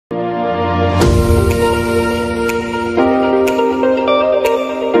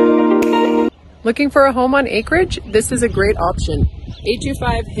Looking for a home on Acreage? This is a great option.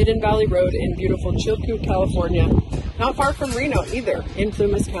 825 Hidden Valley Road in beautiful Chilkoot, California. Not far from Reno either, in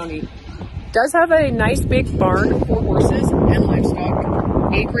Plumas County. Does have a nice big barn for horses and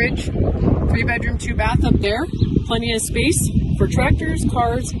livestock. Acreage, 3-bedroom, 2-bath up there. Plenty of space for tractors,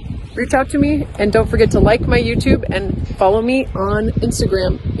 cars. Reach out to me, and don't forget to like my YouTube and follow me on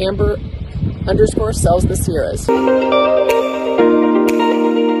Instagram, Amber_sells the Sierras.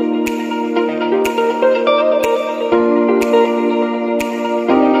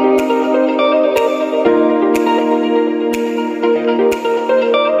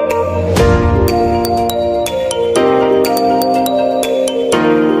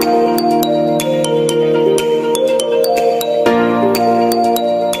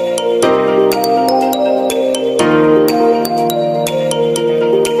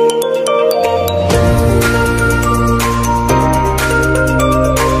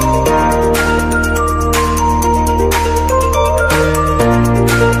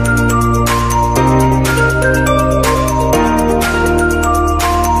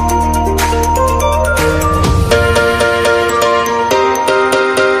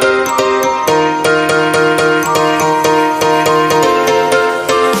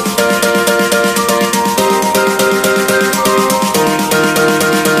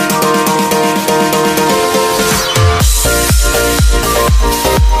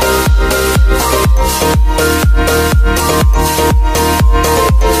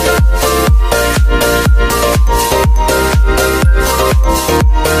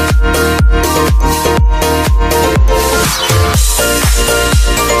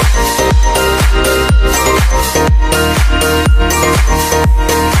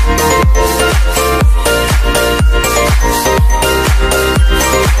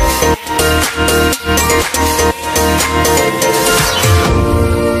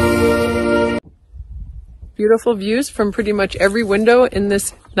 Beautiful views from pretty much every window in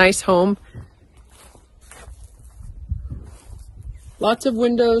this nice home. Lots of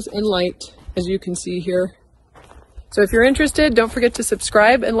windows and light, as you can see here. So if you're interested, don't forget to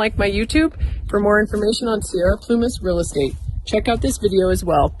subscribe and like my YouTube for more information on Sierra Plumas real estate. Check out this video as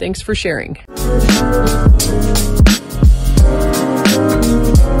well. Thanks for sharing.